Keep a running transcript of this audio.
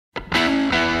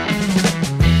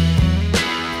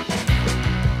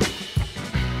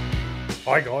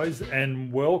Hi guys,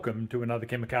 and welcome to another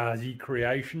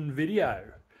KamicarzCreations video.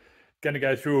 Going to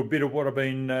go through a bit of what I've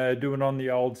been doing on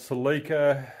the old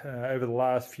Celica over the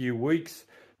last few weeks.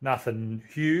 Nothing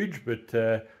huge,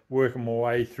 but working my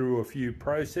way through a few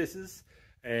processes.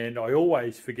 And I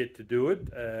always forget to do it.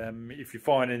 If you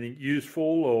find anything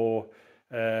useful or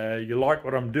you like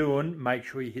what I'm doing, make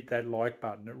sure you hit that like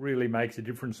button. It really makes a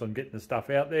difference on getting the stuff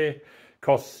out there.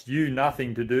 Costs you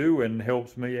nothing to do and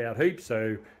helps me out heaps,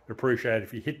 so appreciate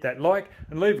if you hit that like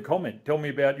and leave a comment. Tell me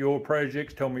about your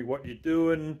projects, tell me what you're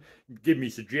doing, give me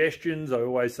suggestions. I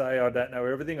always say I don't know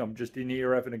everything, I'm just in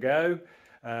here having a go,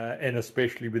 and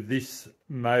especially with this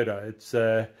motor. It's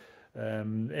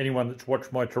anyone that's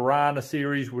watched my Tirana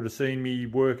series would have seen me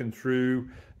working through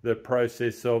the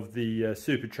process of the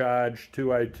supercharged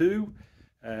 202.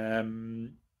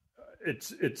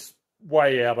 It's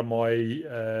way out of my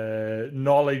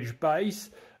knowledge base,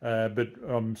 but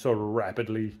I'm sort of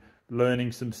rapidly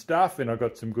learning some stuff, and I've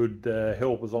got some good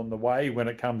helpers on the way when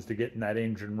it comes to getting that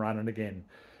engine running again.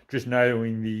 Just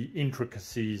knowing the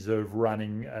intricacies of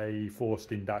running a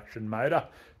forced induction motor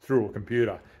through a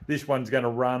computer. This one's going to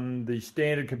run the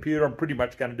standard computer. I'm pretty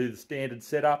much going to do the standard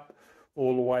setup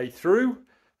all the way through,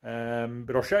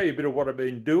 but I'll show you a bit of what I've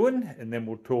been doing, and then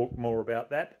we'll talk more about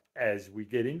that as we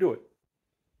get into it.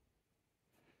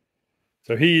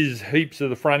 So here's heaps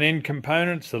of the front end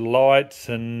components, the lights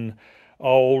and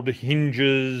old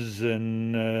hinges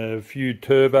and a few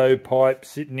turbo pipes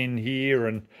sitting in here,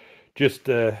 and just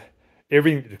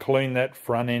everything to clean that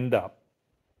front end up.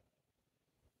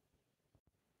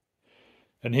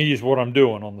 And here's what I'm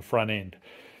doing on the front end.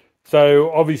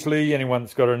 So obviously anyone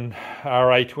that's got an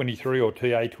RA23 or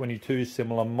TA22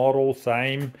 similar model,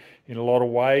 same in a lot of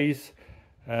ways.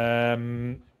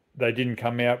 They didn't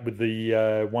come out with the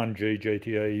 1G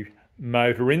GTE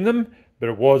motor in them, but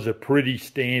it was a pretty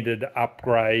standard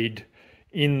upgrade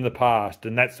in the past,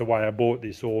 and that's the way I bought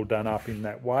this, all done up in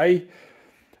that way.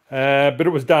 But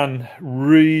it was done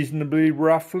reasonably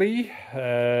roughly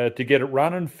to get it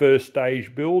running. First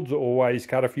stage builds always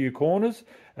cut a few corners,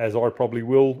 as I probably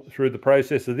will through the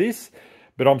process of this.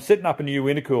 But I'm setting up a new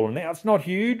intercooler. Now, it's not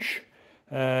huge,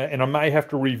 and I may have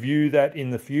to review that in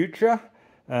the future.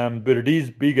 But it is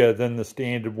bigger than the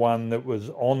standard one that was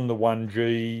on the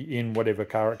 1G in whatever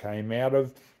car it came out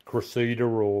of, Cressida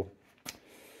or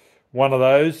one of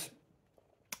those.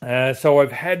 So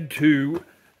I've had to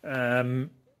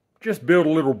just build a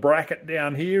little bracket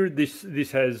down here.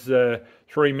 This has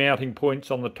 3 mounting points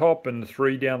on the top and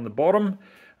 3 down the bottom,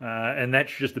 and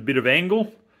that's just a bit of angle.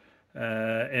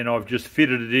 And I've just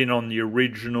fitted it in on the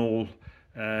original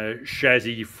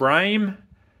chassis frame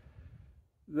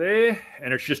there,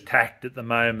 and it's just tacked at the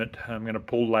moment. I'm going to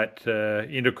pull that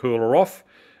intercooler off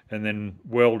and then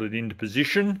weld it into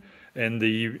position, and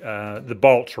the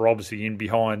bolts are obviously in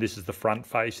behind. This is the front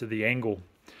face of the angle.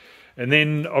 And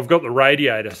then I've got the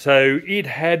radiator. So it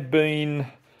had been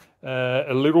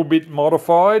a little bit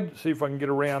modified. See if I can get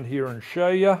around here and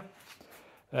show you.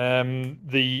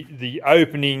 The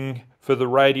opening for the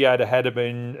radiator had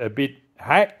been a bit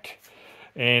hacked,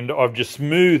 and I've just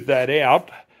smoothed that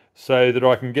out so that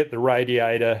I can get the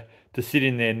radiator to sit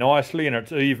in there nicely, and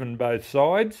it's even both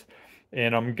sides.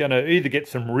 And I'm going to either get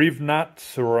some riv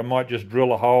nuts, or I might just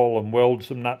drill a hole and weld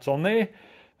some nuts on there,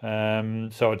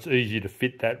 so it's easy to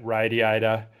fit that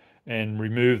radiator and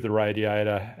remove the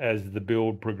radiator as the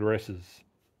build progresses.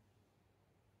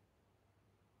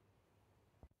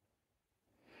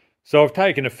 So I've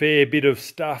taken a fair bit of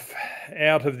stuff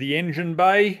out of the engine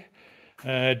bay.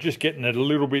 Just getting it a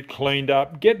little bit cleaned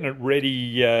up, getting it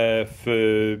ready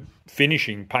for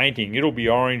finishing, painting. It'll be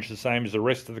orange the same as the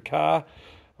rest of the car.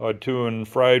 I'd to and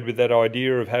froed with that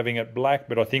idea of having it black,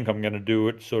 but I think I'm going to do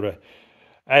it sort of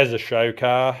as a show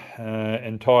car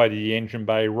and tidy the engine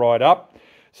bay right up.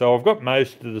 So I've got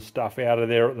most of the stuff out of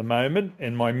there at the moment,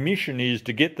 and my mission is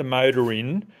to get the motor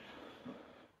in.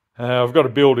 I've got to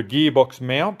build a gearbox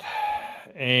mount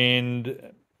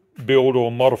and build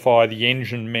or modify the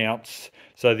engine mounts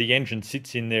so the engine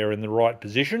sits in there in the right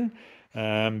position.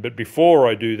 But before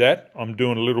I do that, I'm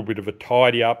doing a little bit of a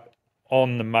tidy up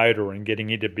on the motor and getting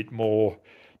it a bit more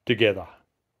together.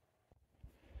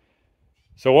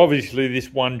 So obviously this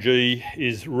 1G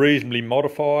is reasonably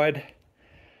modified.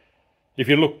 If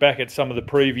you look back at some of the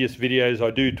previous videos,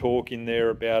 I do talk in there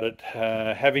about it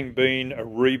having been a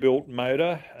rebuilt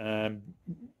motor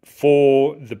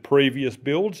for the previous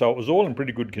build, so it was all in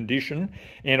pretty good condition,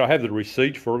 and I have the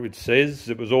receipt for it. It says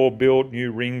it was all built,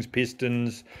 new rings,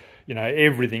 pistons, you know,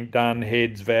 everything done,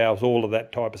 heads, valves, all of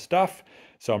that type of stuff.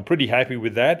 So I'm pretty happy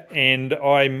with that, and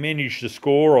I managed to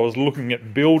score. I was looking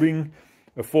at building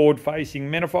a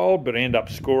forward-facing manifold, but I ended up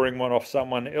scoring one off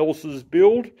someone else's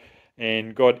build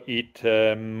and got it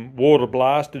water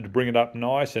blasted to bring it up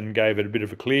nice and gave it a bit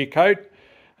of a clear coat.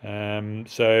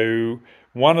 So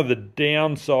one of the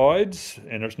downsides,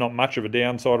 and it's not much of a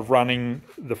downside of running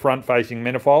the front-facing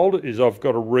manifold, is I've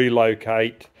got to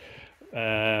relocate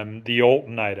the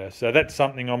alternator. So that's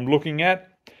something I'm looking at,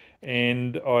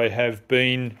 and I have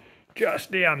been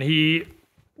just down here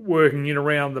working in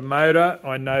around the motor.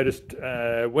 I noticed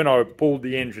when I pulled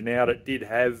the engine out, it did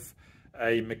have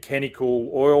a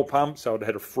mechanical oil pump, so it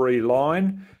had a free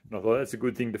line, and I thought that's a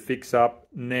good thing to fix up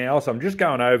now. So I'm just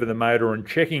going over the motor and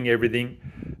checking everything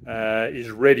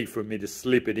is ready for me to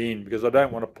slip it in, because I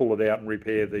don't want to pull it out and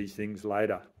repair these things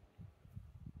later.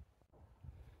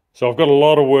 So I've got a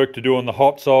lot of work to do on the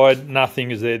hot side. Nothing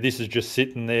is there. This is just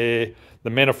sitting there. The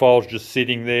manifold's just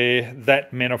sitting there.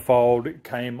 That manifold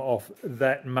came off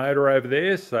that motor over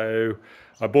there. So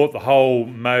I bought the whole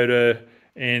motor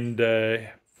and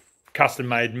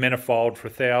custom-made manifold for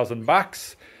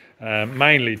 $1,000,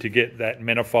 mainly to get that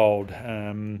manifold.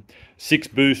 6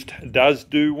 boost does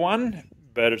do one,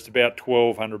 but it's about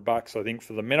 $1,200 I think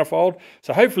for the manifold.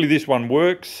 So hopefully this one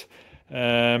works.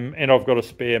 And I've got a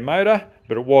spare motor,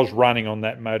 but it was running on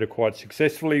that motor quite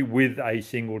successfully with a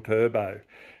single turbo,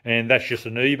 and that's just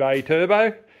an eBay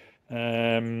turbo.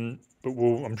 But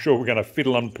I'm sure we're going to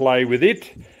fiddle and play with it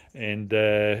and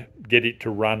get it to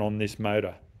run on this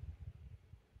motor.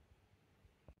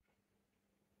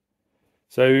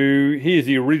 So here's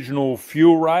the original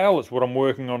fuel rail. It's what I'm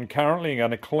working on currently. I'm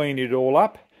going to clean it all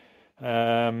up.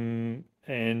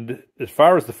 And as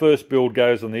far as the first build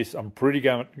goes on this, I'm pretty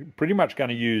much going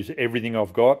to use everything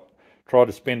I've got, try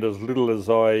to spend as little as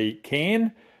I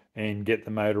can and get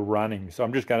the motor running. So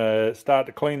I'm just going to start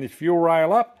to clean this fuel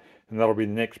rail up, and that'll be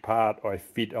the next part I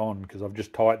fit on, because I've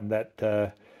just tightened that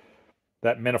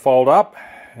that manifold up,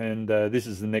 and this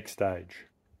is the next stage.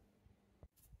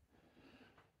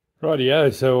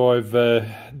 Rightio, so I've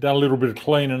done a little bit of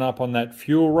cleaning up on that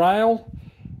fuel rail.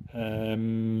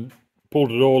 Pulled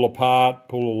it all apart,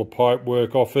 pulled all the pipe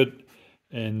work off it,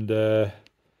 and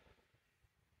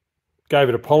gave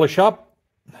it a polish up.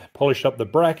 Polished up the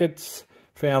brackets,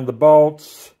 found the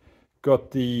bolts,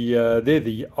 got the they're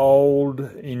the old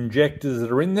injectors that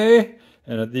are in there,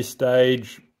 and at this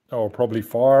stage I'll probably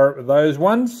fire it with those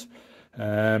ones.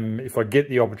 If I get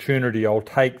the opportunity, I'll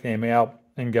take them out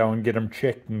and go and get them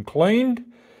checked and cleaned.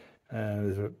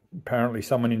 There's apparently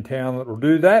someone in town that will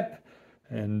do that,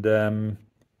 and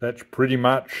that's pretty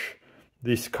much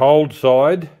this cold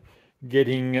side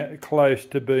getting close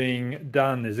to being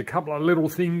done. There's a couple of little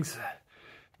things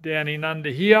down in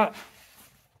under here.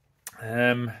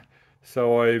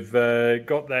 So I've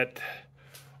got that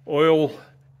oil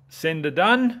sender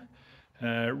done,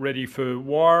 ready for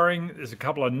wiring. There's a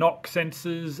couple of knock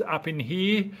sensors up in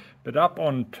here, but up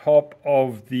on top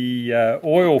of the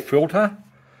oil filter,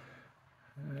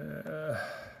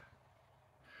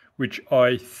 which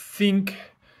I think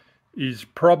is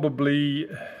probably,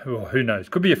 well, who knows,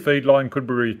 could be a feed line, could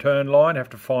be a return line, have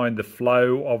to find the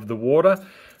flow of the water,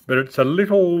 but it's a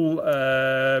little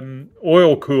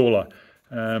oil cooler.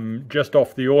 Just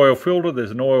off the oil filter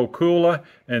there's an oil cooler,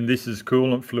 and this is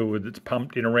coolant fluid that's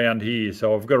pumped in around here.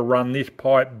 So I've got to run this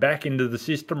pipe back into the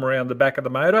system around the back of the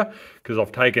motor, because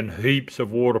I've taken heaps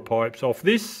of water pipes off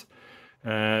this,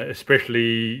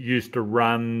 especially used to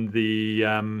run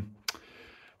the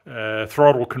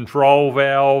throttle control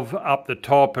valve up the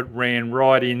top. It ran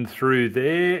right in through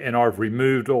there, and I've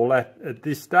removed all that at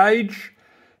this stage,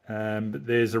 but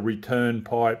there's a return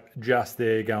pipe just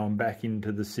there going back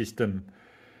into the system.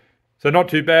 So not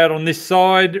too bad on this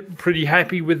side, pretty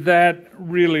happy with that.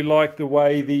 Really like the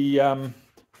way the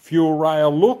fuel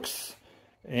rail looks,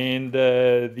 and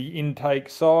the intake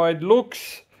side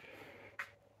looks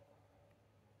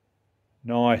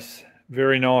nice,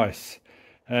 very nice.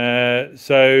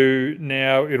 So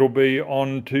now it'll be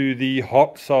on to the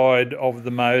hot side of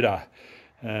the motor.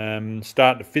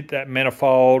 Start to fit that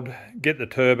manifold, get the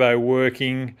turbo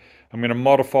working. I'm going to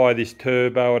modify this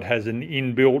turbo. It has an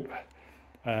inbuilt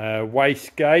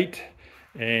wastegate,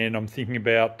 and I'm thinking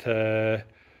about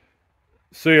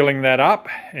sealing that up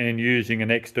and using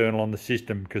an external on the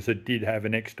system, because it did have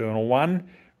an external one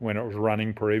when it was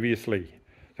running previously.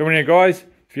 So anyway guys,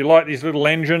 if you like this little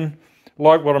engine,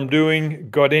 like what I'm doing,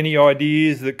 got any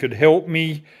ideas that could help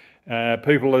me,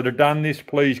 people that have done this,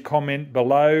 please comment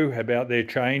below about their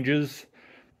changes,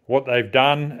 what they've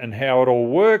done and how it all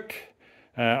worked.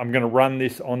 I'm going to run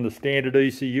this on the standard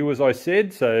ECU as I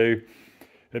said, so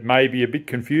it may be a bit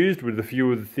confused with a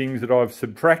few of the things that I've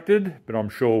subtracted, but I'm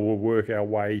sure we'll work our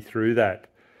way through that.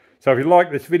 So if you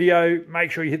like this video,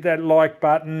 make sure you hit that like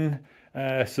button,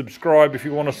 subscribe if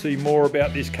you want to see more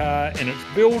about this car and its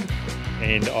build,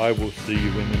 and I will see you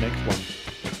in the next one.